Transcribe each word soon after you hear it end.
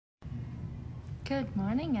Good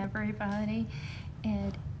morning, everybody.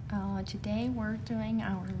 And today we're doing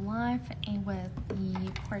our live with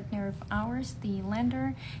the partner of ours, the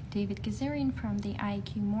lender, David Kazarian from the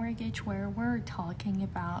IQ Mortgage, where we're talking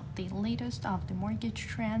about the latest of the mortgage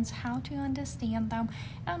trends, how to understand them,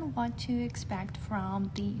 and what to expect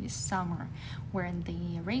from the summer, where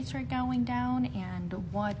the rates are going down, and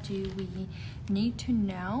what do we need to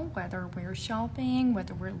know, whether we're shopping,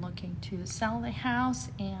 whether we're looking to sell the house,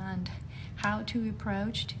 and how to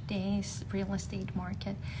approach today's real estate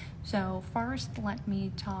market. So first, let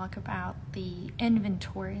me talk about the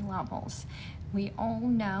inventory levels. We all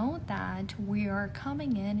know that we are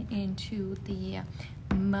coming into the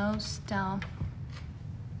most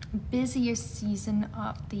busiest season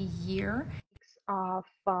of the year of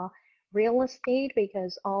real estate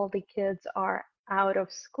because all the kids are out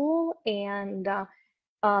of school, and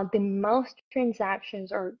the most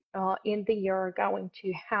transactions are in the year are going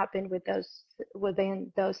to happen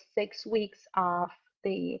within those 6 weeks of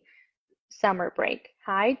the summer break.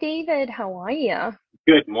 Hi, David. How are you?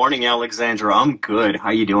 Good morning, Alexandra. I'm good. How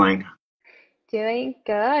you doing? Doing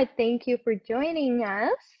good. Thank you for joining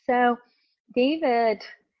us. So, David,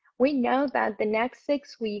 we know that the next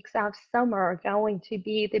 6 weeks of summer are going to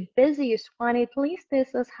be the busiest one. At least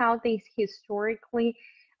this is how they historically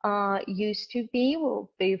used to be. Will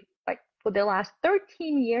be like for the last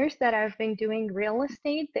 13 years that I've been doing real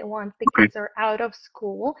estate. That once the Okay. kids are out of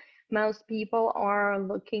school, most people are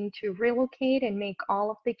looking to relocate and make all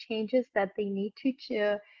of the changes that they need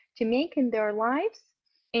to make in their lives.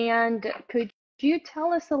 And could you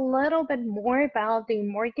tell us a little bit more about the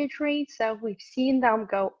mortgage rates? So we've seen them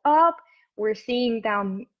go up. We're seeing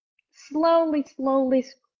them slowly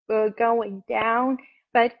going down.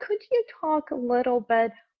 But could you talk a little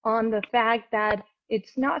bit on the fact that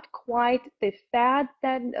it's not quite the Fed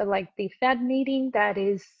that, like the Fed meeting that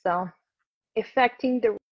is affecting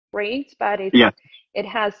the rates, but Yeah. it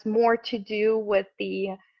has more to do with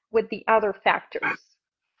the other factors.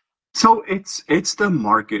 So it's the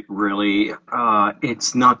market really.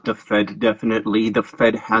 It's not the Fed, definitely. The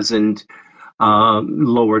Fed hasn't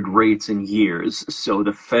lowered rates in years, so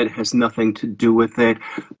the Fed has nothing to do with it.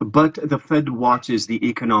 But the Fed watches the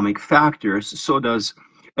economic factors, so does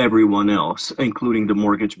everyone else, including the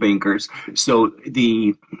mortgage bankers. So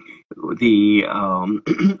the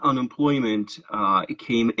unemployment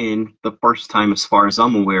came in the first time, as far as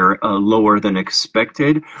I'm aware, lower than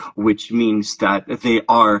expected, which means that they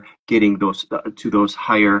are getting those to those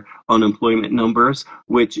higher unemployment numbers,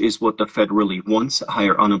 which is what the Fed really wants.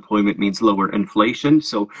 Higher unemployment means lower inflation.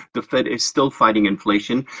 So the Fed is still fighting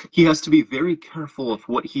inflation. He has to be very careful of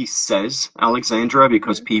what he says, Alexandra,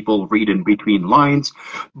 because Mhm. people read in between lines.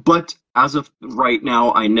 But as of right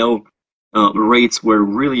now, I know rates were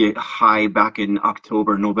really high back in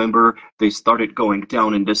October, November. They started going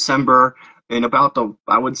down in December. In about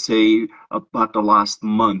I would say about the last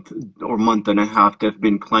month or month and a half, they've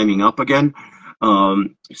been climbing up again. I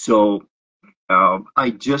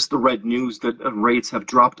just read news that rates have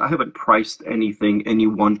dropped. I haven't priced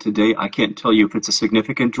anyone today. I can't tell you if it's a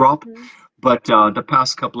significant drop, Mhm. but the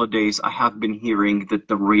past couple of days, I have been hearing that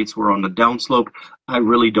the rates were on the downslope. I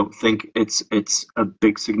really don't think it's a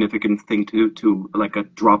big significant thing to like a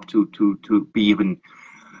drop to be even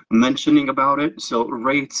mentioning about it. So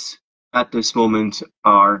rates at this moment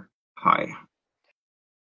are high.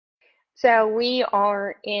 So we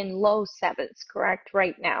are in low sevens, correct,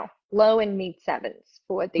 right now? Low and mid sevens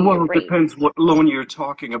for the Well, it depends rates. what loan you're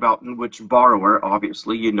talking about and which borrower.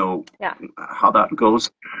 Obviously, you know Yeah. how that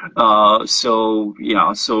goes. So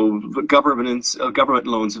yeah, so the government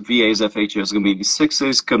loans, VAs, FHAs are going to be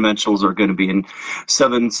sixes. Conventionals are going to be in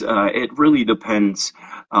sevens. It really depends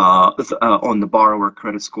on the borrower,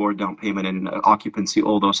 credit score, down payment, and occupancy,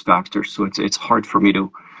 all those factors. So it's hard for me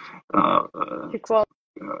uh, uh, To quote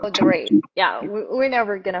the rate. to Yeah, we're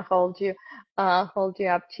never gonna hold you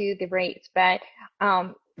up to the rates. But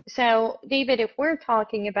um, so David, if we're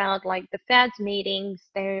talking about like the Fed's meetings,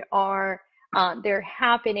 they're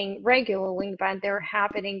happening regularly, but they're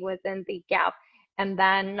happening within the gap. And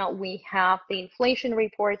then we have the inflation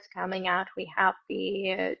reports coming out, we have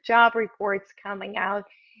the job reports coming out.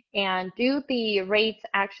 And do the rates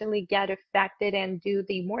actually get affected, and do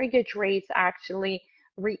the mortgage rates actually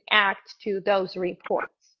react to those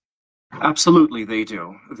reports? Absolutely, they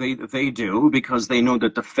do. They do because they know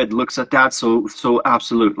that the Fed looks at that. So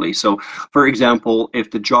absolutely. So, for example,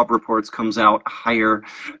 if the job reports comes out higher,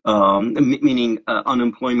 meaning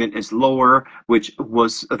unemployment is lower, which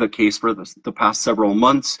was the case for the past several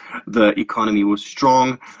months, the economy was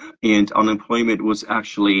strong. and unemployment was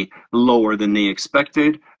actually lower than they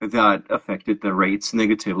expected. That affected the rates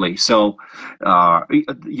negatively. So,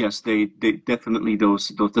 yes, they definitely those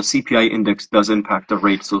the CPI index does impact the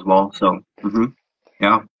rates as well. So,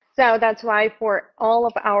 yeah. So that's why for all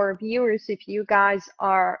of our viewers, if you guys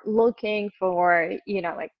are looking for,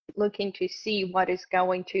 like looking to see what is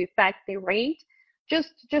going to affect the rate,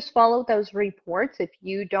 just follow those reports. If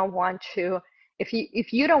you don't want to,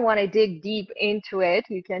 if you don't want to dig deep into it,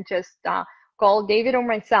 you can just call David or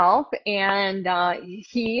myself and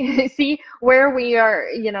he see where we are,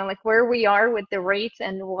 like where we are with the rates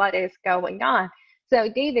and what is going on. So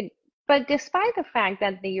David, but despite the fact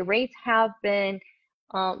that the rates have been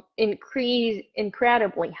increase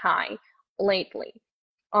incredibly high lately.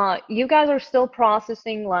 You guys are still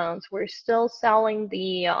processing loans. We're still selling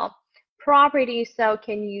the property. So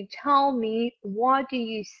can you tell me what do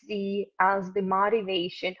you see as the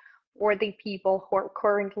motivation for the people who are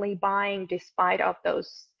currently buying despite of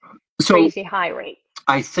those So crazy high rates?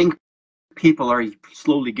 I think people are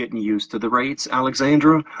slowly getting used to the rates,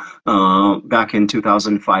 Alexandra. Back in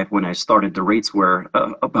 2005, when I started, the rates were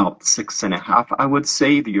about 6.5. I would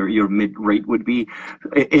say your mid rate would be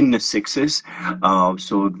in the sixes. I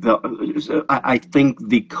think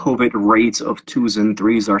the COVID rates of twos and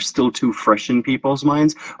threes are still too fresh in people's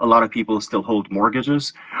minds. A lot of people still hold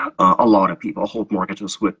mortgages. A lot of people hold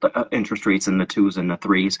mortgages with interest rates in the twos and the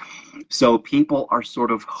threes. So people are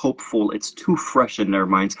sort of hopeful. It's too fresh in their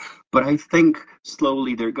minds. But I think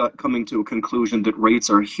slowly they're coming to a conclusion that rates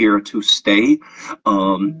are here to stay.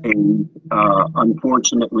 And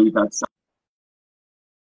unfortunately, that's.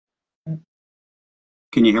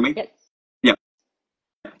 Can you hear me? Yes. Yeah.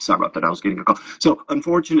 Sorry about that. I was getting a call. So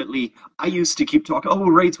unfortunately, I used to keep talking, oh,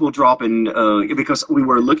 rates will drop in because we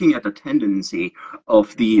were looking at the tendency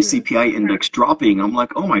of the CPI index dropping. I'm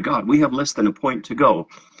like, oh my God, we have less than a point to go.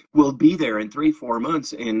 We'll be there in 3-4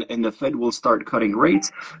 months and the Fed will start cutting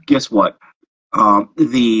rates. Guess what?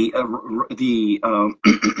 The the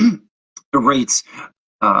rates,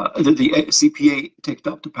 the CPA ticked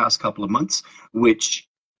up the past couple of months, which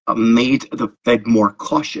made the Fed more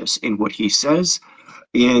cautious in what he says.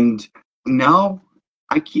 And now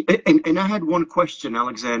I keep, and I had one question,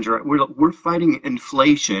 Alexandra. We're fighting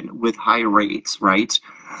inflation with high rates, right?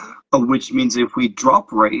 Which means if we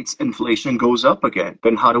drop rates, inflation goes up again.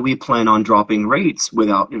 Then how do we plan on dropping rates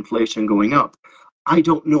without inflation going up? I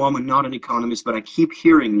don't know. I'm not an economist, but I keep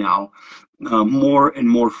hearing now more and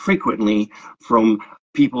more frequently from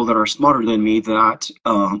people that are smarter than me that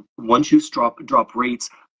once you drop rates,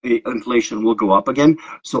 inflation will go up again.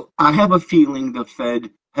 So I have a feeling the Fed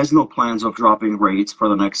has no plans of dropping rates for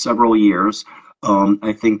the next several years.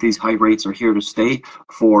 I think these high rates are here to stay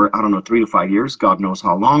for, I don't know, 3 to 5 years, God knows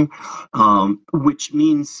how long, which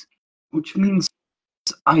means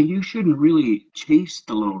you shouldn't really chase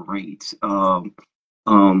the low rates. Um,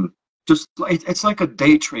 just it's like a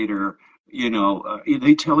day trader,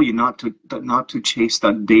 they tell you not to chase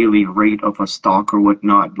that daily rate of a stock or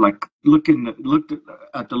whatnot. Like look at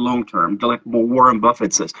the long term. Like Warren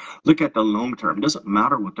Buffett says, look at the long term. It doesn't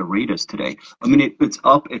matter what the rate is today. I mean, it's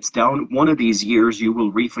up, it's down. One of these years you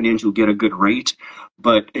will refinance, you'll get a good rate.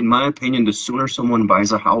 But in my opinion, the sooner someone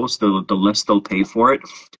buys a house, the less they'll pay for it.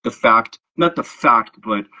 Not the fact,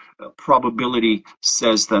 but probability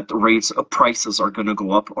says that the rates of prices are going to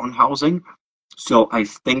go up on housing. So I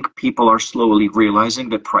think people are slowly realizing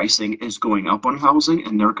that pricing is going up on housing,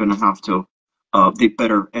 and they're going to have to. They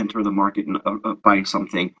better enter the market and buy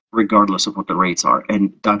something, regardless of what the rates are,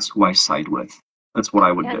 and that's who I side with. That's what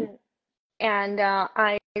I would do. And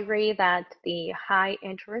I agree that the high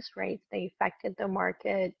interest rates, they affected the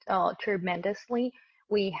market tremendously.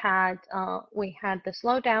 We had the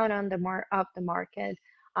slowdown on of the market.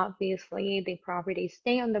 Obviously, the properties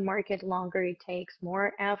stay on the market longer. It takes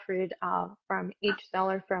more effort from each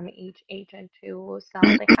seller, from each agent to sell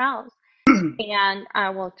the house. And I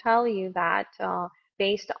will tell you that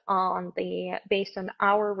based on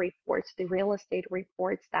our reports, the real estate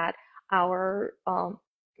reports, that our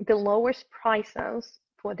the lowest prices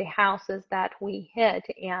for the houses that we hit,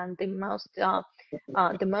 and the most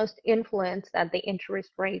influence that the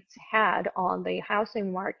interest rates had on the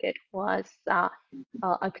housing market was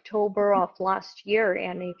October of last year.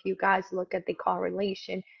 And if you guys look at the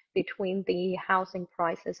correlation between the housing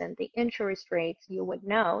prices and the interest rates, you would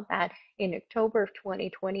know that in October of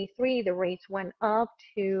 2023, the rates went up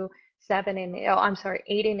to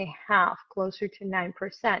 8.5, closer to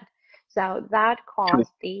 9%. So that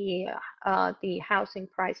caused the housing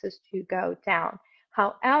prices to go down.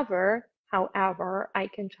 However, However, I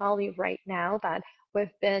can tell you right now that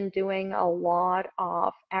we've been doing a lot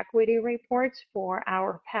of equity reports for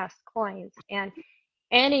our past clients, and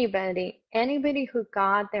anybody who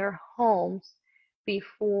got their homes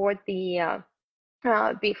before the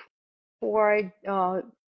before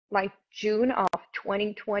like June of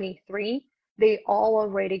 2023, they all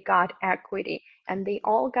already got equity. And they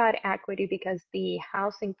all got equity because the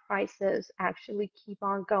housing prices actually keep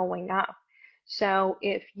on going up. So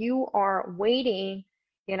if you are waiting,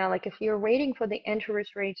 like if you're waiting for the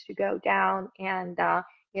interest rates to go down and,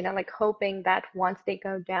 like hoping that once they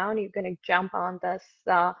go down, you're going to jump on this,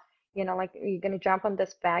 like you're going to jump on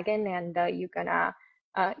this wagon and you're going to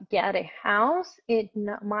get a house, it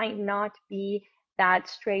might not be that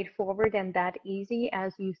straightforward and that easy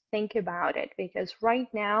as you think about it. Because right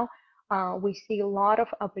now, we see a lot of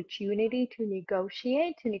opportunity to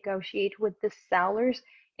negotiate with the sellers.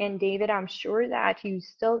 And David, I'm sure that you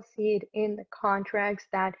still see it in the contracts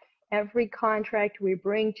that every contract we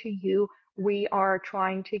bring to you, we are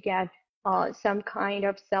trying to get some kind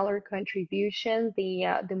of seller contribution.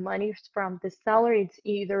 The money from the seller, it's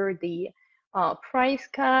either the price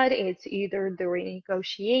cut, it's either the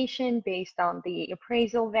renegotiation based on the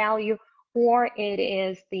appraisal value, or it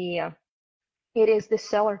is the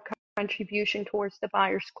seller contribution towards the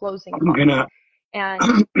buyer's closing I'm costs. gonna And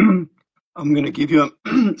I'm gonna give you a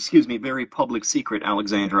excuse me, very public secret,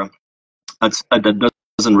 Alexandra. That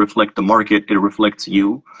doesn't reflect the market, it reflects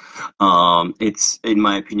you. It's, in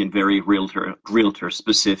my opinion, very realtor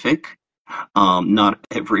specific. Not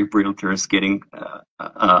every realtor is getting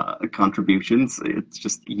contributions. It's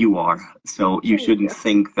just you are. So you thank shouldn't you.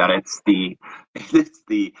 think that it's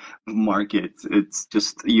the market. It's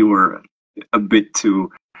just you were a bit too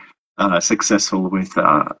successful with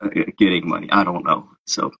getting money. I don't know.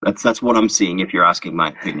 So that's what I'm seeing. If you're asking my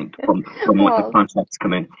opinion from what the Well, contracts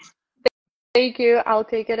come in. thank you. I'll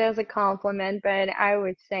take it as a compliment, but I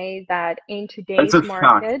would say that in It's today's a fact,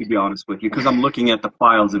 market, to be honest with you, because I'm looking at the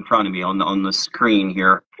files in front of me on the screen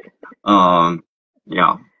here. Um,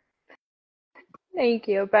 yeah. thank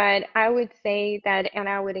you, but I would say that, and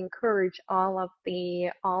I would encourage all of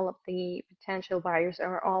the potential buyers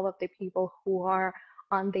or all of the people who are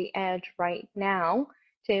on the edge right now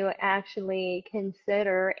to actually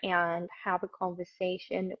consider and have a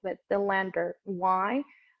conversation with the lender. Why?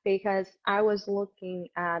 Because I was looking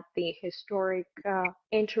at the historic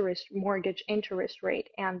mortgage interest rate,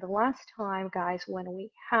 and the last time, guys, when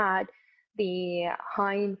we had the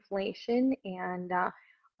high inflation and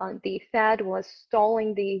the Fed was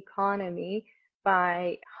stalling the economy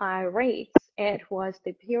by high rates. It was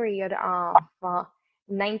the period of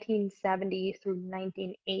 1970 through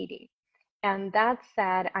 1980. And that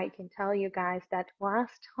said, I can tell you guys that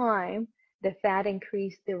last time the Fed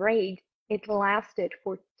increased the rate, it lasted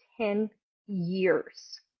for 10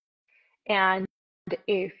 years. And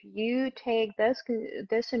if you take this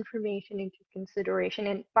information into consideration,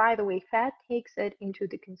 and by the way, Fed takes it into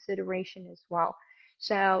the consideration as well.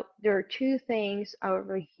 So there are two things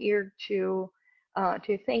over here to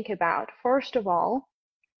think about. First of all,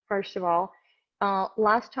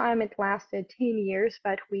 last time it lasted 10 years,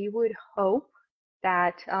 but we would hope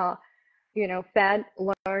that Fed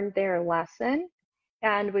learned their lesson.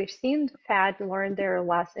 And we've seen Fed learn their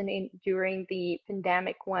lesson during the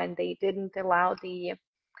pandemic when they didn't allow the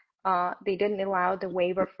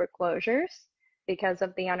waiver foreclosures because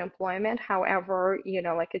of the unemployment. However,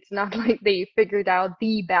 like it's not like they figured out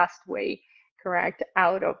the best way, correct,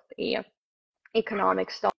 out of the economic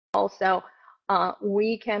stall. So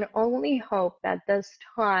we can only hope that this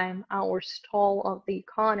time our stall of the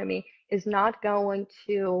economy is not going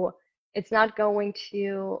to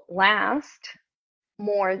last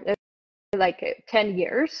more like 10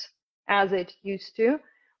 years as it used to.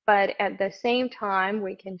 But at the same time,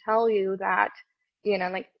 we can tell you that,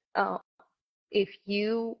 like if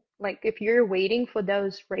you're waiting for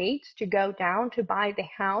those rates to go down to buy the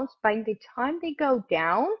house, by the time they go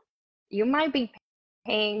down, you might be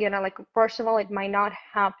paying, like first of all, it might not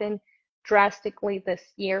happen drastically this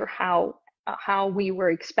year how we were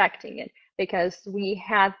expecting it, because we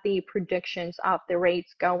had the predictions of the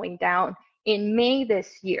rates going down in May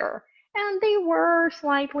this year, and they were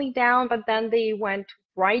slightly down, but then they went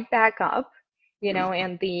right back up,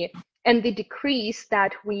 and the decrease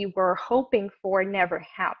that we were hoping for never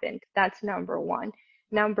happened. That's number one.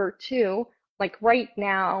 Number two, like right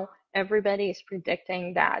now, everybody is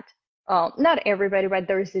predicting that, not everybody, but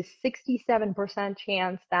there's a 67%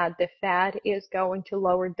 chance that the Fed is going to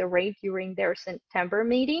lower the rate during their September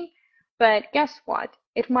meeting. But guess what?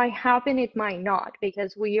 It might happen, it might not,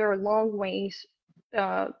 because we are a long ways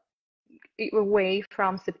away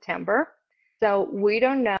from September. So we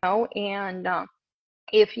don't know. And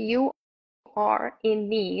if you are in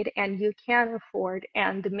need and you can afford,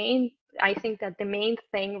 and I think that the main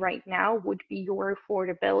thing right now would be your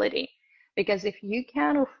affordability. Because if you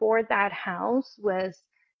can afford that house with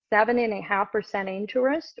 7.5%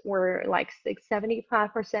 interest, or like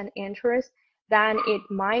 6.75% interest, then it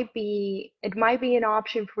might be an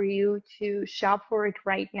option for you to shop for it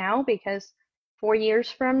right now, because 4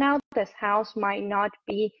 years from now, this house might not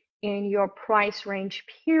be in your price range,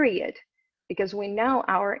 period, because we know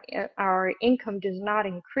our income does not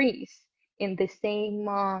increase in the same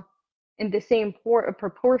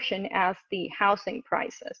proportion as the housing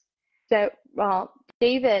prices. So,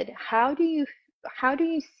 David, how do you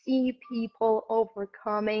see people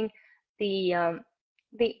overcoming the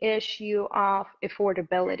issue of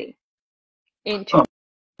affordability in Um, um,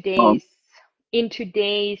 today's in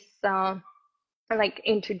today's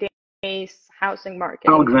in today's housing market,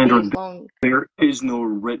 in Alexandra, today's loan? there is no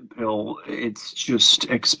red pill. It's just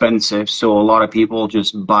expensive. So a lot of people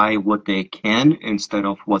just buy what they can instead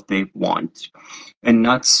of what they want. And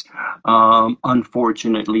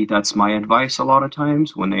unfortunately, that's my advice a lot of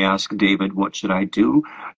times when they ask David, what should I do?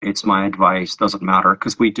 It's my advice. Doesn't matter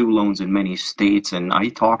because we do loans in many states. And I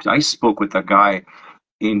spoke with a guy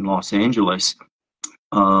in Los Angeles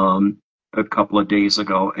um, a couple of days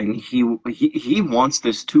ago, and he wants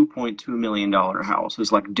this $2.2 million house.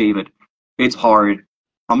 It's like, David, it's hard.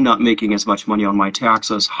 I'm not making as much money on my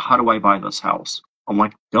taxes. How do I buy this house? I'm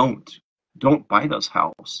like, don't buy this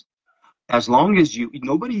house. As long as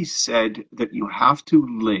nobody said that you have to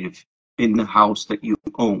live in the house that you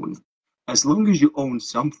own. As long as you own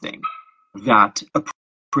something that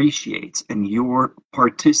appreciates and you're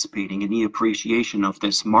participating in the appreciation of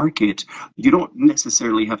this market, you don't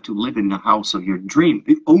necessarily have to live in the house of your dream,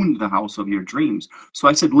 own the house of your dreams. So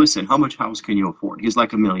I said, listen, how much house can you afford? He's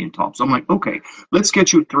like, $1 million tops. I'm like, okay, let's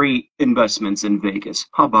get you 3 investments in Vegas.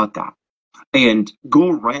 How about that? And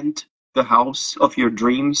go rent the house of your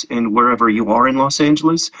dreams in wherever you are in Los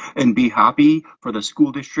Angeles and be happy for the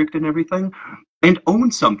school district and everything, and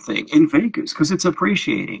own something in Vegas because it's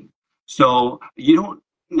appreciating. So you don't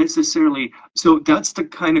necessarily, so that's the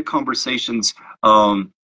kind of conversations.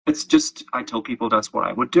 It's just, I tell people that's what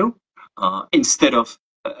I would do instead of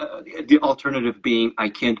the alternative being I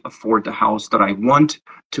can't afford the house that I want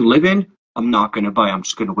to live in. I'm not going to buy. I'm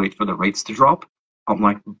just going to wait for the rates to drop. I'm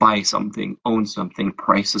like, buy something, own something.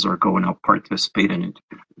 Prices are going up. Participate in it.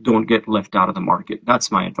 Don't get left out of the market.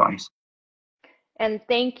 That's my advice. And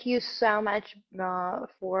thank you so much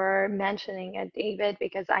for mentioning it, David,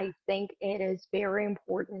 because I think it is very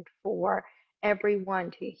important for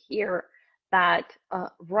everyone to hear that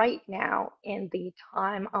right now, in the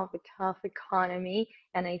time of a tough economy,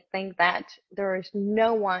 and I think that there is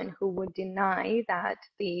no one who would deny that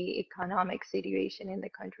the economic situation in the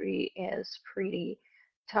country is pretty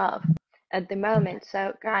tough at the moment.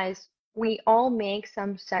 So, guys, we all make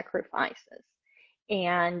some sacrifices.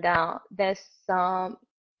 And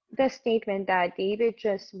this statement that David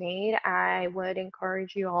just made, I would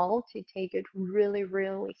encourage you all to take it really,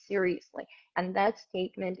 really seriously. And that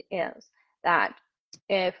statement is that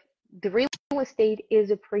if the real estate is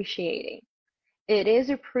appreciating, it is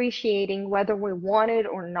appreciating whether we want it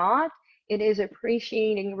or not. It is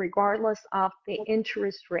appreciating regardless of the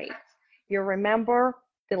interest rates. You remember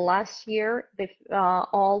the last year,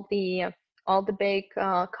 all the big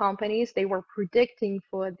companies, they were predicting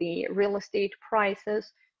for the real estate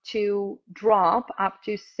prices to drop up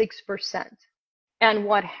to 6%. And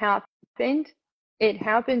what happened? It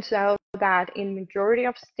happened so that in majority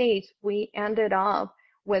of states, we ended up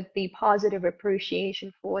with the positive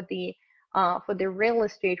appreciation for the real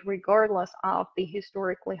estate, regardless of the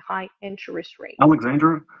historically high interest rate.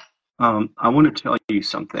 Alexandra, I want to tell you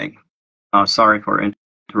something. Sorry for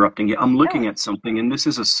interrupting you. I'm looking at something, and this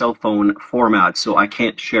is a cell phone format, so I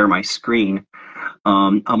can't share my screen.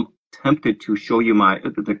 I'm tempted to show you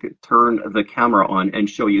turn the camera on and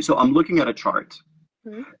show you. So I'm looking at a chart.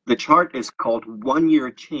 Hmm? The chart is called 1-year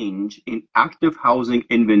change in active housing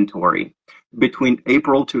inventory between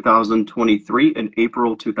April 2023 and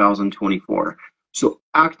April 2024. So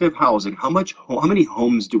active housing, how many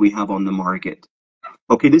homes do we have on the market?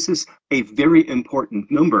 Okay, this is a very important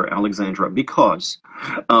number, Alexandra, because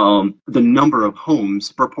the number of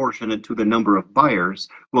homes proportionate to the number of buyers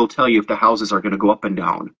will tell you if the houses are going to go up and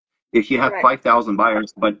down. If you have Right. 5,000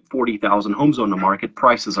 buyers but 40,000 homes on the market,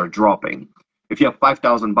 prices are dropping. If you have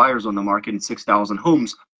 5,000 buyers on the market and 6,000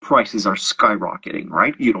 homes, prices are skyrocketing,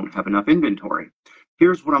 right? You don't have enough inventory.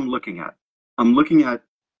 Here's what I'm looking at. I'm looking at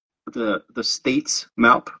the state's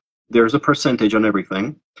map. There's a percentage on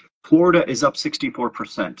everything. Florida is up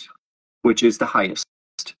 64%. which is the highest.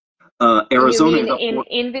 You Arizona mean is up in for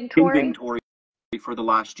inventory? inventory for the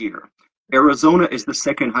last year. Arizona is the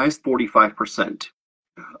second highest, 45%.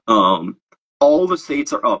 All the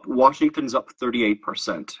states are up. Washington's up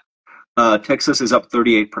 38%. Texas is up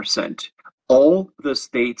 38%. All the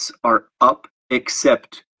states are up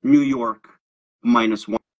except New York minus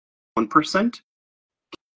 1%.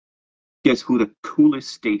 Guess who the coolest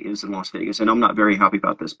state is in Las Vegas? And I'm not very happy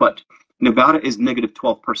about this, but Nevada is negative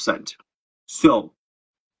 12%. So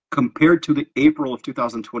compared to the April of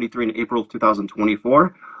 2023 and April of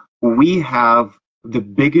 2024, we have the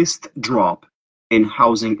biggest drop in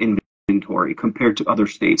housing inventory compared to other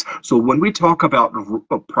states. So when we talk about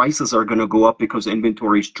prices are going to go up because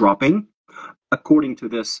inventory is dropping, according to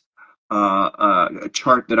this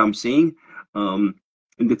chart that I'm seeing, and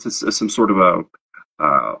this is some sort of a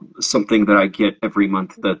something that I get every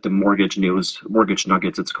month, that the Mortgage News, Mortgage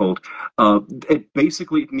Nuggets, it's called. It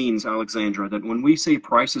basically means, Alexandra, that when we say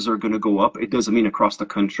prices are going to go up, it doesn't mean across the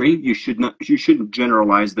country. You shouldn't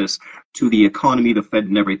generalize this to the economy, the Fed,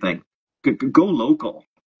 and everything. Go local.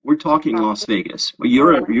 We're talking Las Vegas.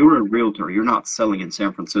 You're a realtor. You're not selling in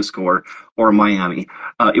San Francisco or Miami.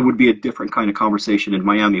 It would be a different kind of conversation in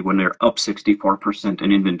Miami when they're up 64%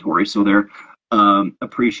 in inventory. So their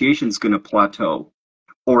appreciation is going to plateau.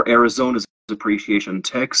 Or Arizona's appreciation,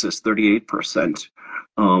 Texas 38%.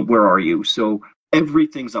 Where are you? So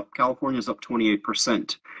everything's up. California's up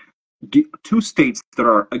 28%. Two states that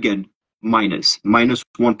are, again, minus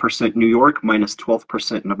 1%, New York, minus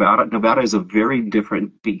 12% Nevada. Nevada is a very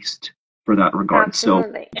different beast for that regard.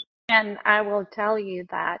 Absolutely. So, and I will tell you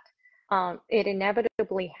that it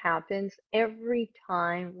inevitably happens every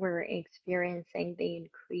time we're experiencing the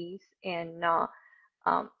increase in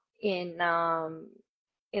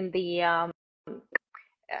in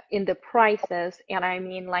the prices, and I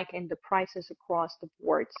mean like in the prices across the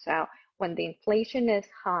board. So when the inflation is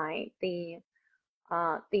high, the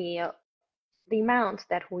amounts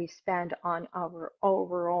that we spend on our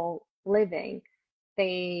overall living,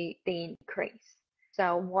 they increase.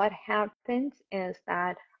 So what happens is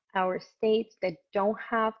that our states that don't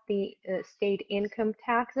have the state income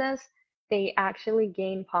taxes, they actually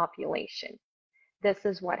gain population. This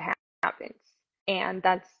is what happens, and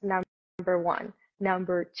that's number one.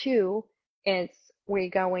 Number two is we're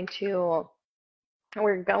going to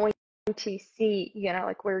see,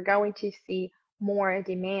 like we're going to see more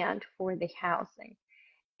demand for the housing.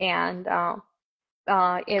 And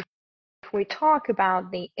if we talk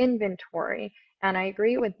about the inventory, and I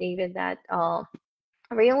agree with David that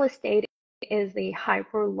real estate is a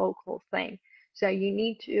hyper local thing. So you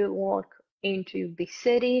need to look into the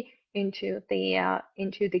city, into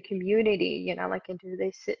the community, like into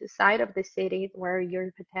the side of the city where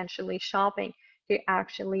you're potentially shopping, to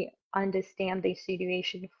actually understand the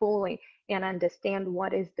situation fully and understand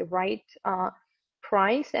what is the right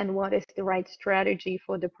price and what is the right strategy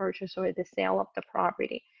for the purchase or the sale of the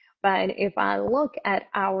property. But if I look at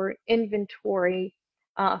our inventory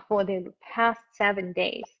for the past 7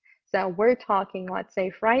 days, so we're talking, let's say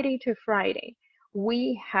Friday to Friday,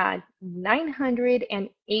 we had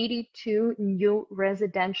 982 new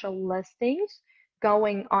residential listings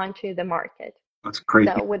going onto the market. That's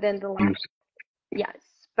crazy. So within the last,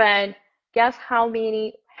 yes, but guess how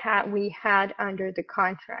many we had under the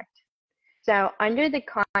contract? So under the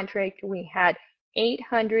contract, we had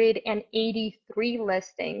 883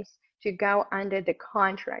 listings to go under the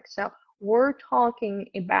contract. So we're talking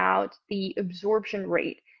about the absorption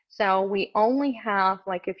rate. So we only have,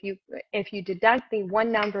 like, if you deduct the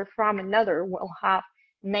one number from another, we'll have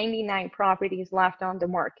 99 properties left on the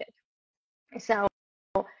market. So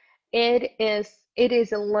it is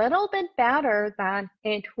a little bit better than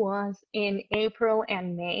it was in April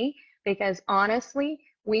and May, because honestly,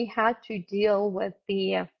 we had to deal with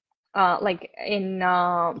the like in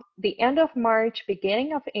the end of March,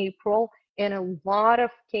 beginning of April. In a lot of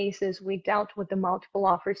cases, we dealt with the multiple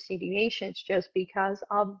offer situations just because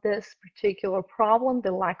of this particular problem,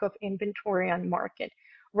 the lack of inventory on market.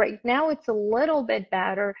 Right now, it's a little bit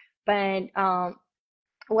better, but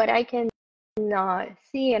what I can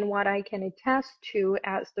see and what I can attest to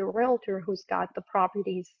as the realtor who's got the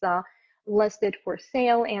properties listed for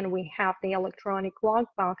sale, and we have the electronic log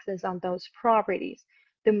boxes on those properties.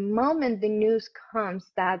 The moment the news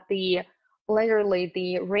comes that literally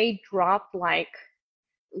the rate dropped like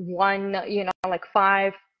like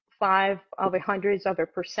five of a hundreds of a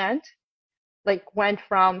percent, like went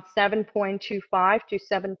from 7.25 to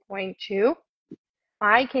 7.2,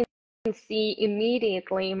 I can see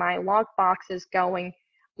immediately my log boxes going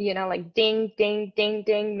like ding, ding, ding,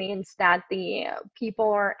 ding means that the people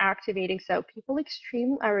are activating. So people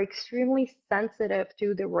are extremely sensitive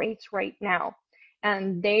to the rates right now.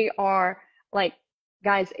 And they are like,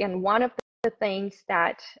 guys, and one of the things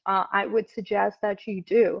that I would suggest that you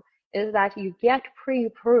do is that you get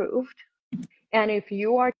pre-approved. And if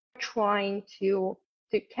you are trying to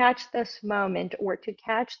catch this moment or to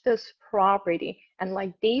catch this property, and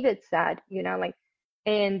like David said, like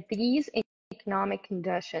in these economic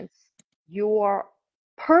conditions, your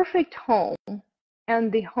perfect home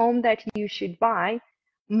and the home that you should buy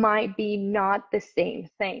might be not the same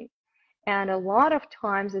thing. And a lot of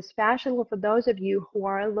times, especially for those of you who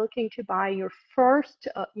are looking to buy your first,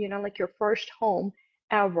 like your first home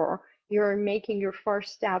ever, you're making your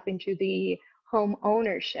first step into the home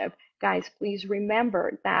ownership, guys, please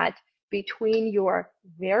remember that between your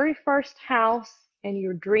very first house and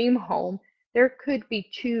your dream home, there could be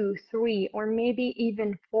 2, 3, or maybe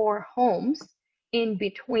even 4 homes in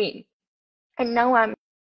between. And no, I'm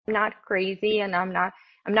not crazy, and I'm not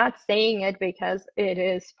saying it because it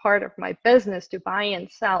is part of my business to buy and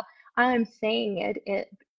sell. I'm saying it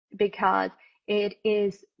because it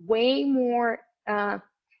is way more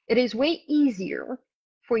it is way easier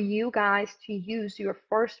for you guys to use your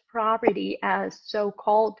first property as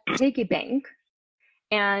so-called piggy bank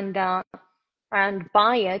and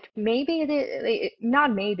buy it. Maybe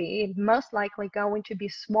not maybe, it most likely going to be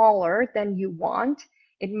smaller than you want.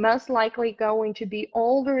 It most likely going to be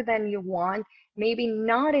older than you want, maybe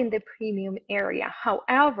not in the premium area.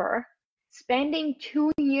 However, spending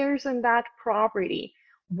 2 years on that property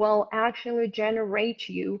will actually generate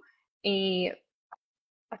you a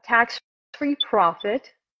tax-free profit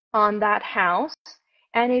on that house,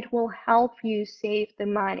 and it will help you save the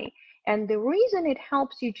money. And the reason it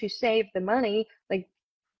helps you to save the money, like,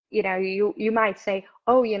 you might say,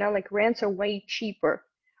 oh, like rents are way cheaper.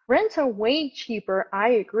 Rents are way cheaper,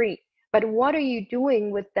 I agree. But what are you doing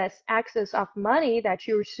with this excess of money that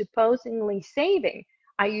you're supposedly saving?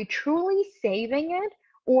 Are you truly saving it,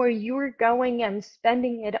 or you're going and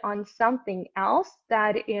spending it on something else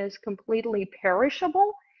that is completely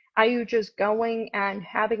perishable? Are you just going and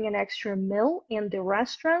having an extra meal in the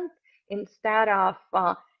restaurant instead of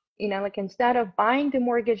like instead of buying the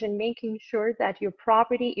mortgage and making sure that your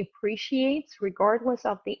property appreciates regardless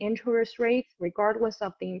of the interest rates, regardless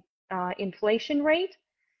of the inflation rate?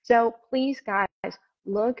 So please, guys,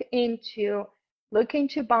 look into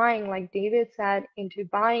buying, like David said, into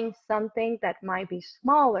buying something that might be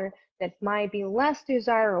smaller, that might be less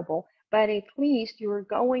desirable, but at least you're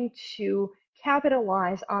going to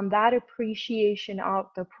capitalize on that appreciation of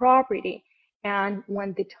the property. And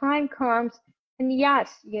when the time comes, and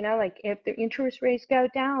yes, like if the interest rates go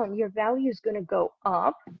down, your value is going to go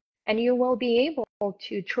up, and you will be able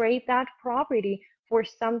to trade that property for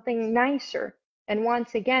something nicer. And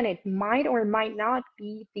once again, it might or might not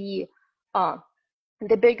be the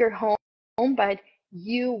bigger home, but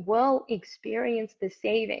you will experience the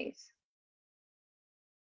savings.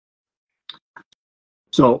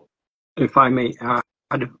 So, if I may add,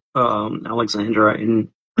 Alexandra, in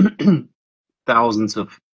thousands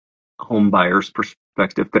of home buyers'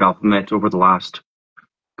 perspective that I've met over the last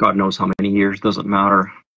God knows how many years, doesn't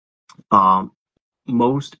matter.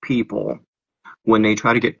 Most people, when they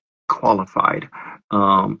try to get qualified,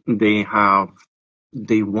 they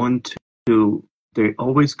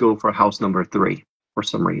always go for house number 3 for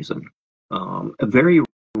some reason. Very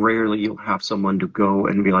rarely you'll have someone to go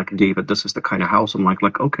and be like, David, this is the kind of house. I'm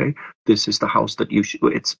like, okay, this is the house that you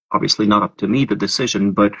should. It's obviously not up to me, the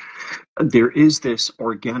decision, but there is this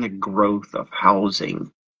organic growth of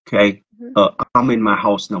housing. Okay. I'm in my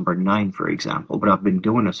house number 9, for example, but I've been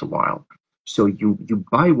doing this a while. So you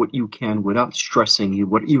buy what you can without stressing you,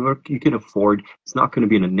 what you can afford. It's not going to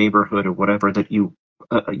be in a neighborhood or whatever that you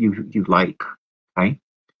like. Right?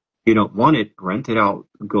 You don't want it, rent it out,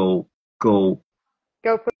 go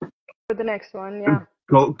For the next one. Yeah.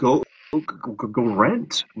 Go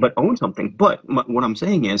rent, but own something. But what I'm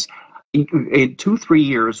saying is, in 2-3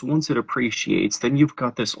 years, once it appreciates, then you've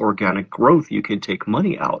got this organic growth. You can take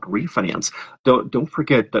money out, refinance. Don't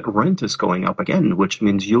forget that rent is going up again, which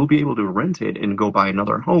means you'll be able to rent it and go buy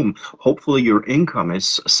another home. Hopefully, your income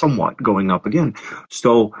is somewhat going up again.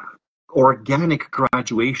 So, organic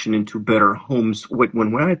graduation into better homes.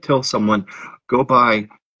 When I tell someone, go buy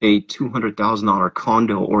a $200,000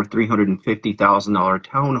 condo or $350,000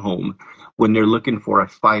 townhome, when they're looking for a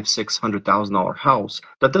 $500,000-$600,000 house,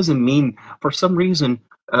 that doesn't mean, for some reason,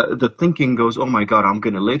 the thinking goes, oh my God, I'm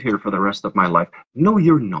going to live here for the rest of my life. No,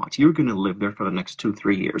 you're not. You're going to live there for the next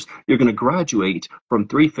 2-3 years. You're going to graduate from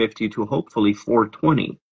 350 to hopefully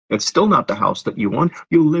 420. It's still not the house that you want.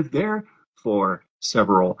 You'll live there for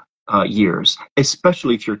several years,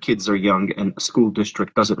 especially if your kids are young and school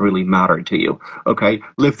district doesn't really matter to you. Okay,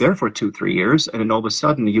 live there for 2, 3 years, and then all of a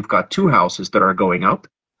sudden you've got two houses that are going up,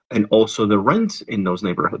 and also the rent in those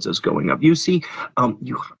neighborhoods is going up. You see,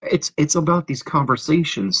 it's about these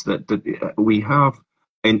conversations that we have,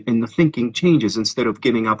 and the thinking changes. Instead of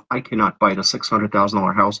giving up, I cannot buy the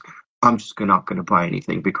 $600,000 house. I'm just not going to buy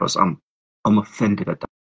anything because I'm offended at the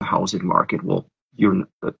housing market. Well,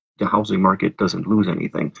 the housing market doesn't lose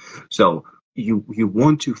anything. So you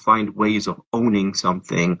want to find ways of owning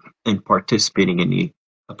something and participating in the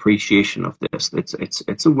appreciation of this.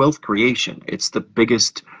 It's a wealth creation. It's the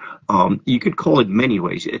biggest. You could call it many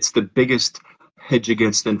ways. It's the biggest hedge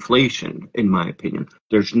against inflation, in my opinion.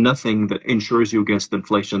 There's nothing that insures you against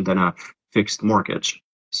inflation than a fixed mortgage.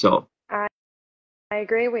 So I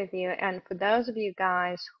agree with you. And for those of you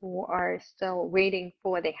guys who are still waiting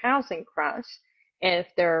for the housing crash, if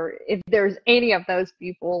there's any of those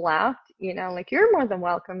people left, like you're more than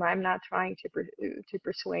welcome. I'm not trying to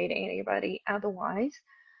persuade anybody otherwise.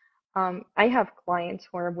 I have clients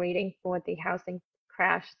who are waiting for the housing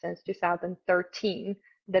crash since 2013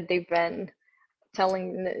 that they've been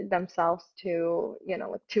telling themselves to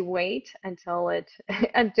wait until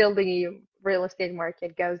until the real estate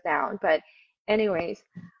market goes down. But anyways,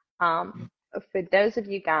 for those of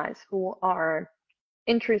you guys who are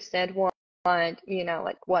interested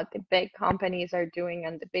what the big companies are doing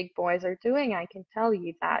and the big boys are doing, I can tell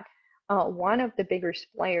you that one of the biggest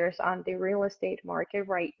players on the real estate market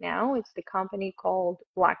right now is the company called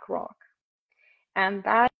BlackRock. And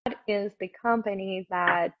that is the company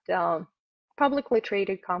that publicly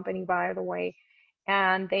traded company, by the way,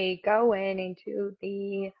 and they go into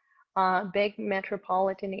the big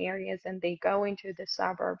metropolitan areas, and they go into the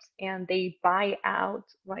suburbs, and they buy out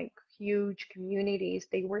like huge communities.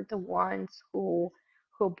 They were the ones who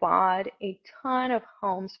bought a ton of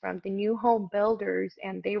homes from the new home builders,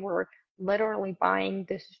 and they were literally buying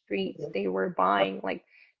the streets. They were buying like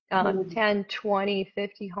 10, 20,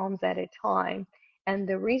 50 homes at a time. And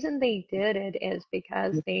the reason they did it is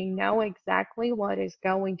because they know exactly what is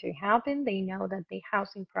going to happen. They know that the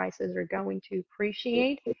housing prices are going to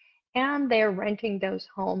appreciate, and they're renting those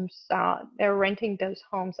homes. They're renting those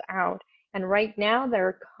homes out. And right now,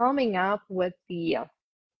 they're coming up with the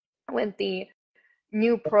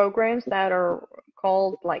new programs that are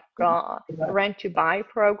called like rent to buy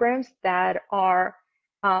programs that are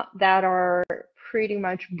pretty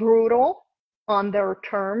much brutal on their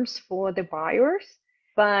terms for the buyers.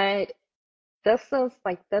 But this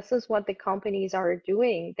is what the companies are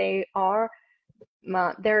doing. They're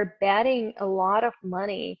betting a lot of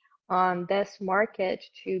money on this market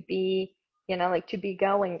to be to be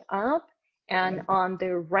going up, and on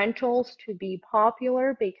the rentals to be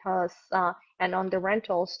popular because and on the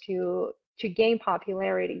rentals to gain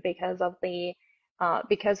popularity because of the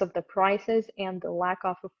prices and the lack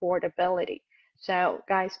of affordability. So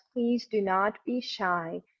guys, please do not be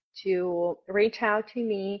shy to reach out to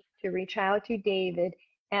me, to reach out to David,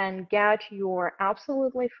 and get your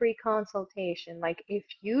absolutely free consultation. Like if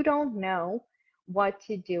you don't know what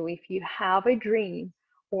to do, if you have a dream,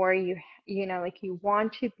 or like you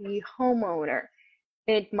want to be homeowner,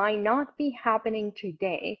 it might not be happening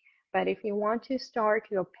today, but if you want to start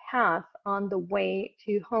your path on the way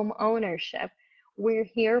to home ownership, we're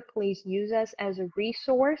here. Please use us as a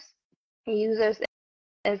resource. Use us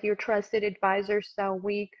as your trusted advisor so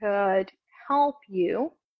we could help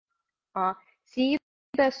you see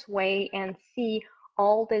this way and see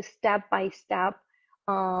all the step-by-step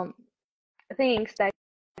things that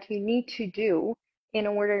you need to do in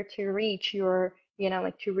order to reach your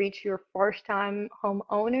first time home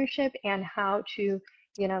ownership, and how to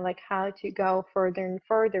how to go further and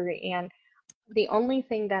further. And the only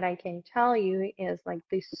thing that I can tell you is like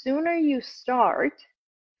the sooner you start,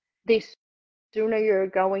 the sooner you're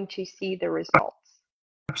going to see the results.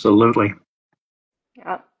 absolutely.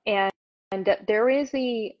 And there is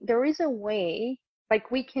a way, like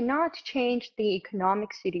we cannot change the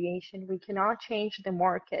economic situation, we cannot change the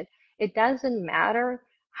market. It doesn't matter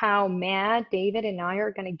how mad David and I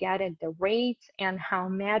are going to get at the rates and how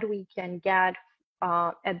mad we can get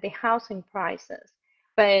at the housing prices,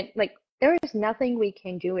 but like there is nothing we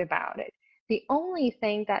can do about it. The only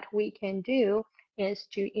thing that we can do is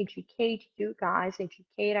to educate you guys,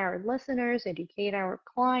 educate our listeners, educate our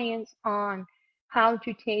clients on how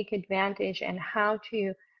to take advantage and how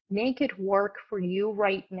to make it work for you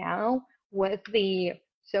right now with the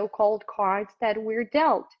so-called cards that we're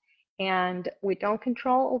dealt. And we don't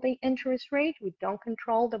control the interest rate, we don't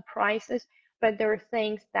control the prices, but there are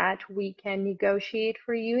things that we can negotiate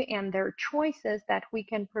for you, and there are choices that we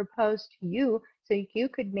can propose to you so you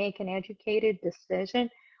could make an educated decision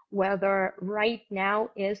whether right now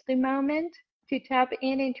is the moment to tap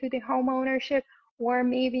into the home ownership, or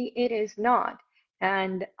maybe it is not.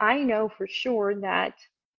 And I know for sure that,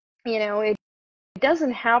 it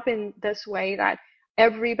doesn't happen this way, that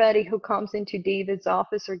everybody who comes into David's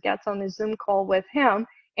office or gets on a Zoom call with him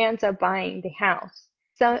ends up buying the house.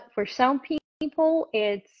 So for some people,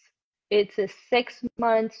 it's a 6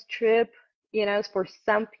 months trip. For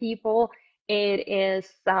some people, it is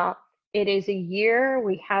a year.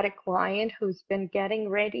 We had a client who's been getting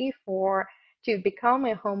ready to become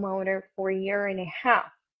a homeowner for a year and a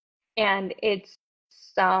half, and it's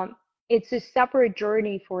a separate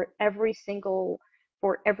journey for every single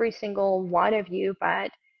one of you,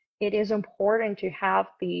 but it is important to have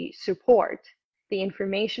the support, the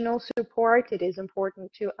informational support. It is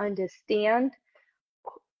important to understand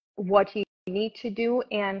what you need to do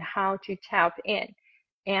and how to tap in.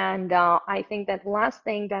 And I think that last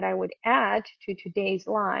thing that I would add to today's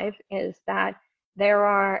live is that there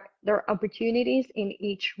are opportunities in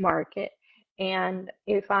each market. And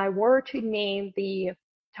if I were to name the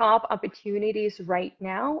top opportunities right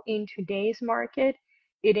now in today's market,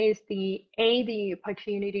 it is the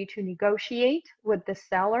opportunity to negotiate with the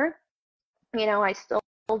seller. I still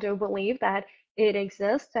do believe that it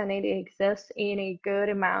exists, and it exists in a good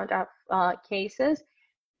amount of cases.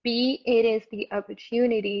 B, it is the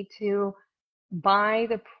opportunity to buy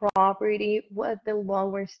the property with the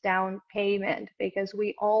lowest down payment, because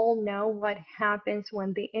we all know what happens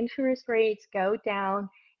when the interest rates go down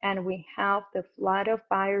and we have the flood of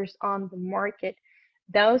buyers on the market.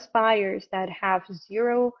 Those buyers that have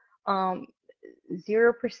 0%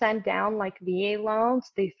 down, like VA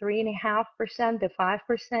loans, the 3.5%, the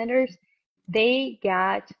 5%ers, they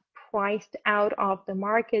get priced out of the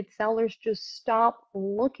market. Sellers just stop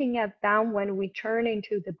looking at them when we turn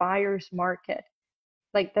into the buyer's market.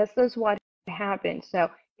 Like, this is what happens. So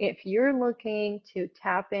if you're looking to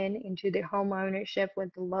tap into the home ownership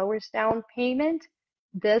with the lowest down payment,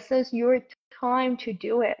 this is your time to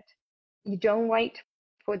do it. You don't wait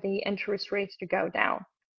for the interest rates to go down.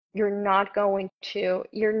 You're not going to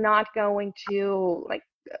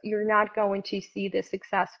see the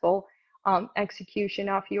successful execution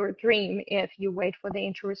of your dream if you wait for the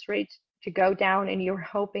interest rates to go down and you're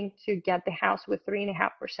hoping to get the house with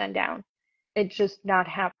 3.5% down. It's just not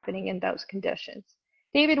happening in those conditions.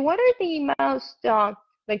 David, what are the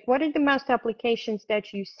most applications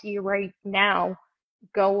that you see right now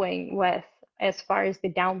going with as far as the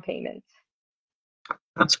down payments?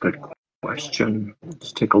 That's a good question.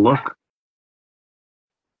 Let's take a look.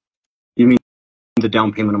 You mean the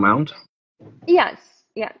down payment amount? Yes.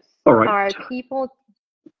 All right. Are people...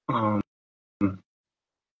 I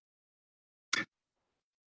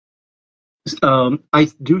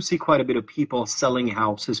do see quite a bit of people selling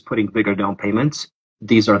houses, putting bigger down payments.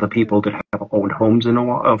 These are the people that have owned homes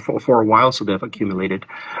for a while, so they've accumulated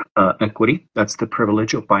equity. That's the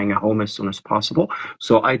privilege of buying a home as soon as possible.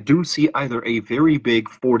 So I do see either a very big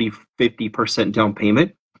 40-50% down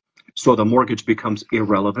payment, so the mortgage becomes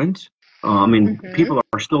irrelevant. People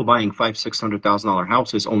are still buying $500,000-$600,000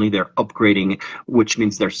 houses, only they're upgrading, which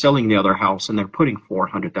means they're selling the other house and they're putting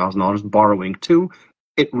 $400,000, borrowing too.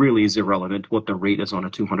 It really is irrelevant what the rate is on a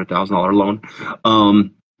 $200,000 loan.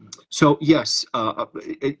 So yes,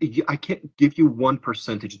 I can't give you one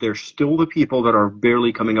percentage. There's still the people that are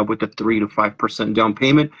barely coming up with the 3 to 5% down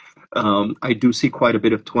payment. I do see quite a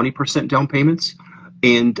bit of 20% down payments.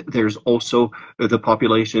 And there's also the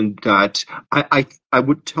population that I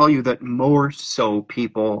would tell you that more so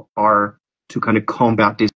people are, to kind of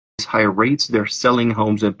combat these higher rates, they're selling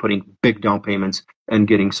homes and putting big down payments and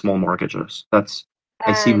getting small mortgages.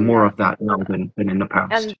 I see more of that now than in the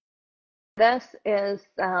past. And this is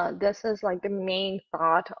like the main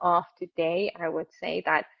thought of today. I would say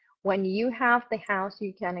that when you have the house,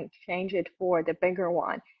 you can exchange it for the bigger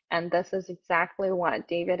one. And this is exactly what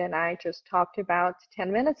David and I just talked about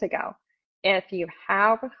 10 minutes ago. If you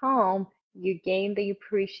have a home, you gain the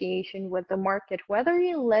appreciation with the market, whether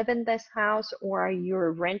you live in this house or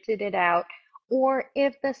you're rented it out, or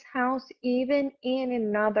if this house even in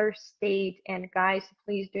another state. And guys,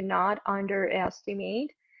 please do not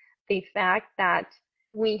underestimate the fact that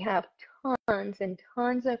we have tons and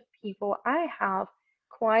tons of people. I have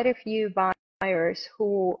quite a few buyers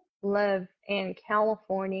who live in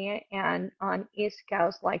California and on East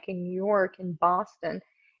Coast, like in New York and Boston,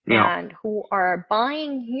 and who are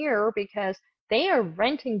buying here because they are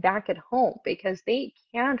renting back at home because they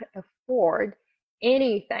can't afford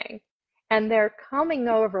anything. And they're coming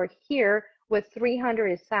over here with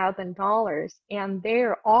 $300,000, and they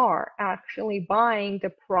are actually buying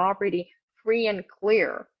the property free and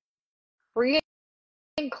clear. Free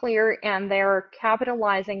and clear, and they're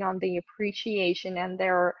capitalizing on the appreciation, and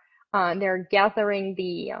they're gathering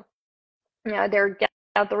the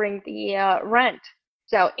rent.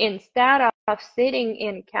 So instead of sitting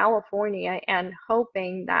in California and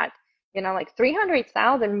hoping that, like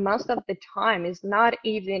 300,000 most of the time is not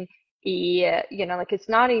even like it's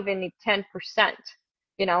not even 10%,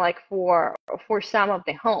 like for some of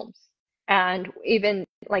the homes. And even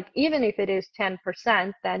if it is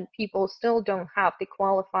 10%, then people still don't have the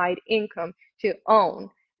qualified income to own,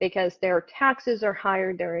 because their taxes are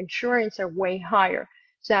higher, their insurance are way higher.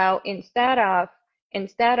 So instead of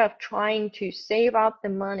trying to save up the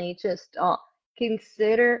money, just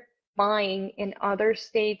consider buying in other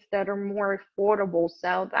states that are more affordable,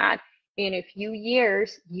 so that in a few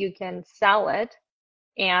years you can sell it,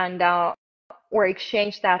 and or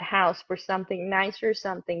exchange that house for something nicer,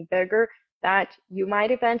 something bigger that you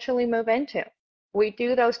might eventually move into. We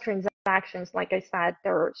do those transactions, like I said.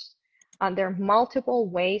 There are multiple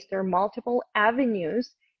ways, there are multiple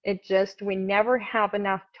avenues. It just, we never have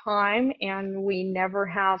enough time, and we never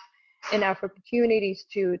have enough opportunities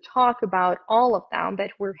to talk about all of them,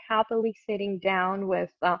 but we're happily sitting down with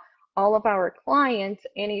all of our clients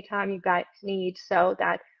anytime you guys need, so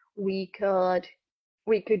that we could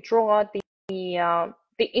draw the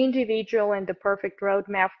individual and the perfect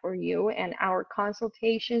roadmap for you. And our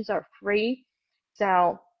consultations are free,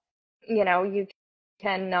 so you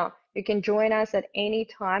can join us at any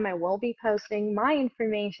time. I will be posting my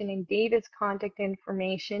information and David's contact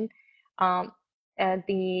information at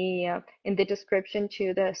in the description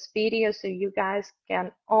to this video, so you guys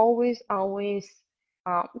can always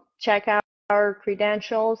check out our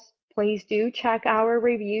credentials. Please do check our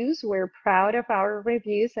reviews. We're proud of our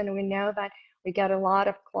reviews, and we know that we get a lot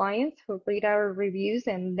of clients who read our reviews,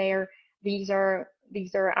 and these are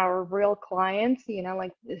our real clients,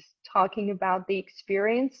 like this, talking about the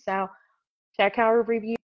experience. So check our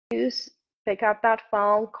reviews, pick up that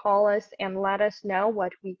phone, call us, and let us know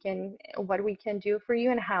what we can do for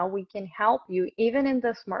you and how we can help you, even in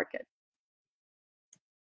this market.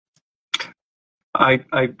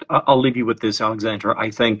 I'll leave you with this, Alexandra.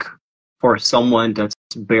 I think for someone that's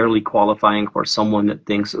barely qualifying, for someone that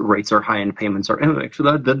thinks rates are high and payments are,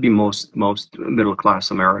 actually that'd be most middle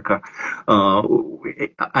class America.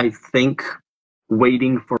 I think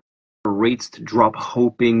waiting for rates to drop,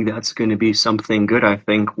 hoping that's going to be something good. I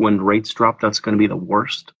think when rates drop, that's going to be the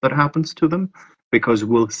worst that happens to them, because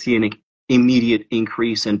we'll see an immediate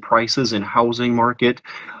increase in prices in housing market.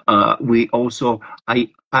 We also,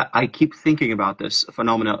 I keep thinking about this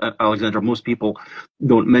phenomena, Alexandra. Most people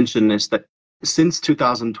don't mention this, that since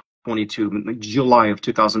 2022, July of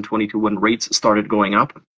 2022, when rates started going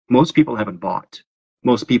up, most people haven't bought.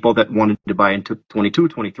 Most people that wanted to buy into 22,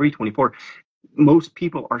 23, 24, most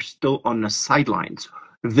people are still on the sidelines.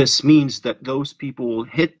 This means that those people will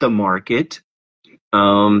hit the market.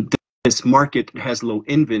 This market has low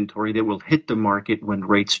inventory. They will hit the market when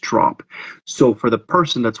rates drop. So for the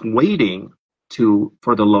person that's waiting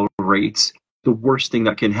for the low rates, the worst thing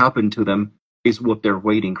that can happen to them is what they're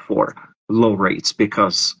waiting for, low rates,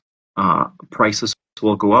 because prices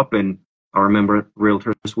will go up. And I remember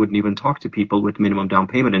realtors wouldn't even talk to people with minimum down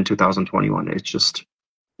payment in 2021. It's just,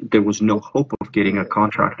 there was no hope of getting a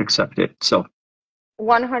contract accepted. So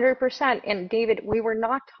 100%. And David, we were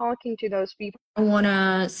not talking to those people. I want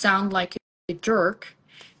to sound like a jerk,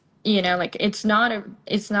 like it's not the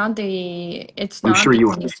case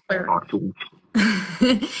where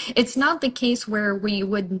it's not the case where we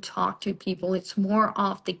wouldn't talk to people. It's more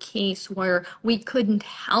of the case where we couldn't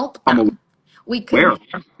help them. We couldn't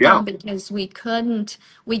help them because we couldn't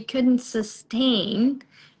sustain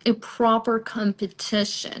a proper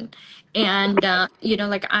competition. And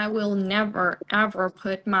like, I will never ever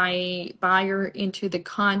put my buyer into the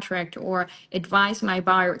contract or advise my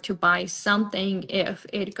buyer to buy something if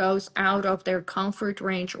it goes out of their comfort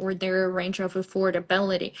range or their range of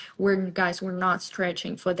affordability. We're not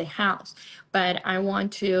stretching for the house. But I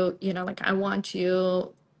want to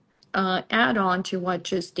add on to what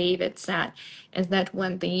just David said, is that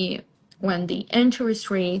when the interest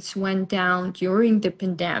rates went down during the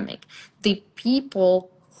pandemic, the people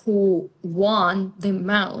who won the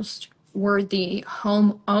most were the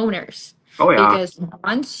homeowners. Oh yeah. Because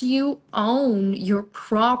once you own your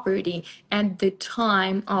property at the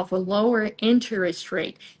time of a lower interest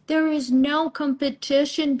rate, there is no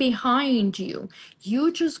competition behind you.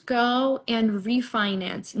 You just go and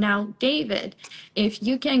refinance. Now, David, if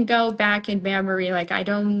you can go back in memory, like I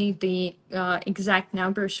don't need the exact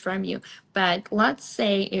numbers from you, but let's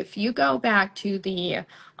say if you go back to the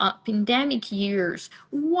pandemic years,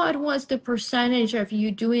 what was the percentage of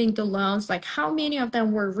you doing the loans? Like how many of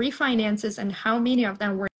them were refinances and how many of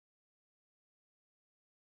them were?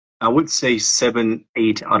 I would say 7,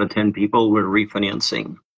 8 out of 10 people were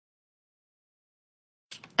refinancing.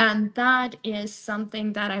 And that is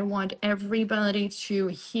something that I want everybody to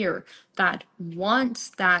hear, that once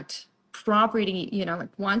that property, like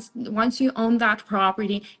once you own that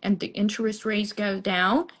property and the interest rates go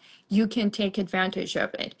down, you can take advantage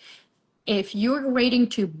of it. If you're waiting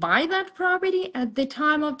to buy that property at the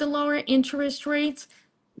time of the lower interest rates,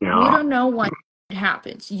 you Yeah. don't know what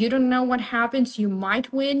happens. You don't know what happens. You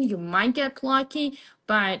might win, you might get lucky,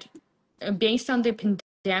 but based on the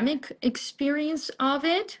pandemic experience of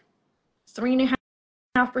it,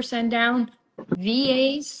 3.5% down,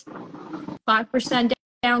 VAs, 5%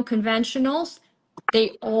 down, conventionals,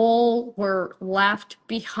 they all were left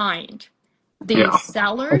behind. The Yeah.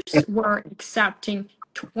 sellers were accepting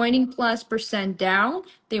 20+% down.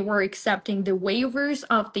 They were accepting the waivers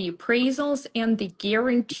of the appraisals and the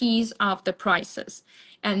guarantees of the prices.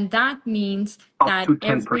 And that means Up that to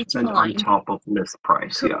every 10% on time, top of list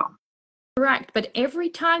price. Yeah. correct, but every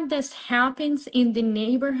time this happens in the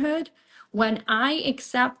neighborhood, when I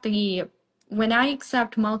accept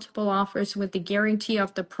multiple offers with the guarantee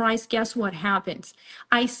of the price, guess what happens?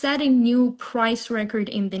 I set a new price record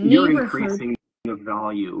in the You're neighborhood. increasing the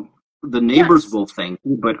value. The neighbors Yes, will thank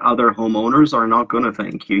you, but other homeowners are not going to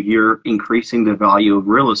thank you. You're increasing the value of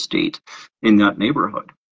real estate in that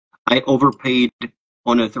neighborhood. I overpaid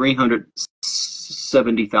on a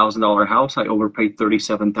 $370,000 house. I overpaid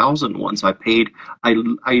 $37,000 once. I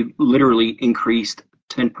literally increased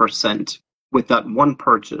 10% with that one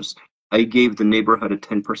purchase. I gave the neighborhood a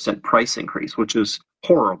 10% price increase, which is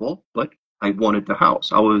horrible, but I wanted the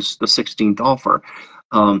house. I was the 16th offer.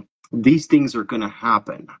 These things are going to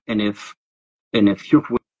happen, and if you're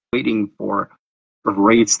waiting for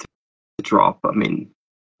rates to drop, I mean,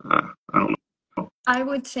 I don't know. I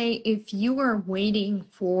would say if you are waiting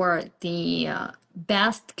for the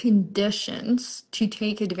best conditions to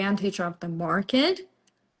take advantage of the market,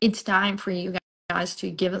 it's time for you guys to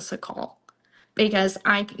give us a call, because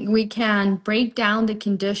we can break down the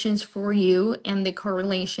conditions for you and the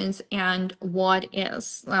correlations and what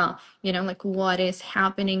is like what is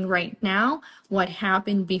happening right now, what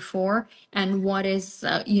happened before, and what is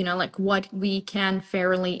like what we can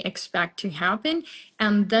fairly expect to happen.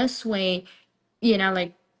 And this way,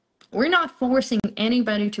 like we're not forcing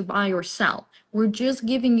anybody to buy or sell. We're just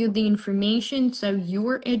giving you the information so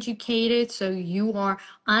you're educated, so you are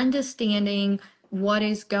understanding what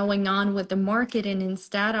is going on with the market. And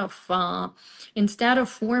instead of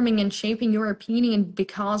forming and shaping your opinion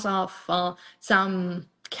because of some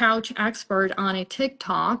couch expert on a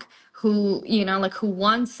TikTok who, like who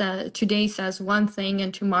once today says one thing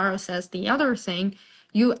and tomorrow says the other thing,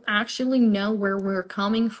 you actually know where we're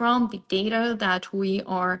coming from, the data that we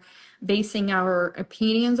are basing our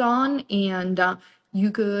opinions on, and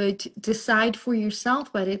you could decide for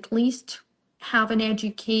yourself, but at least have an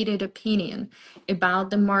educated opinion about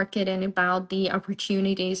the market and about the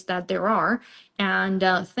opportunities that there are. And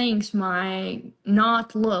things might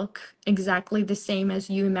not look exactly the same as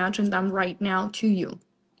you imagine them right now to you.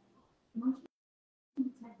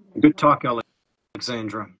 Good talk,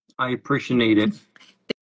 Alexandra. I appreciate it.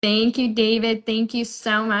 Thank you, David. Thank you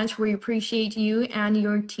so much. We appreciate you and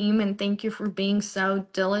your team, and thank you for being so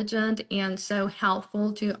diligent and so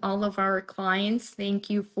helpful to all of our clients. Thank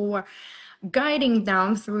you for guiding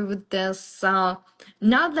them through this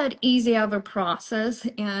not that easy of a process.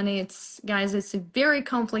 And guys, it's a very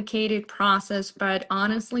complicated process, but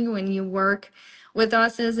honestly, when you work with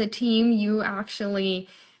us as a team, you actually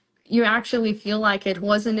feel like it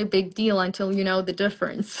wasn't a big deal until you know the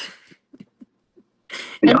difference.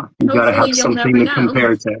 And Yeah, you got to hopefully have you'll something never to know.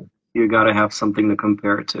 compare to. You got to have something to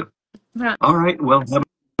compare it to. But All right. Well, have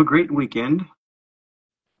a great weekend.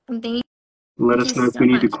 thank Let you us know if so we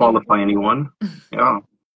need to much, David. qualify anyone. Yeah.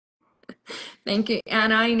 Thank you.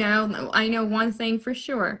 And I know one thing for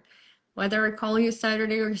sure. Whether I call you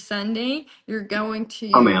Saturday or Sunday, you're going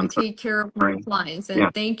I'm to answering. take care of my clients. Yeah.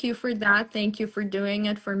 And thank you for that. Thank you for doing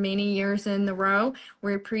it for many years in a row.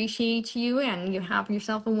 We appreciate you, and you have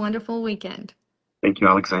yourself a wonderful weekend. Thank you,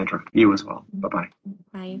 Alexandra. You as well. Bye-bye.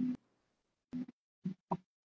 Bye.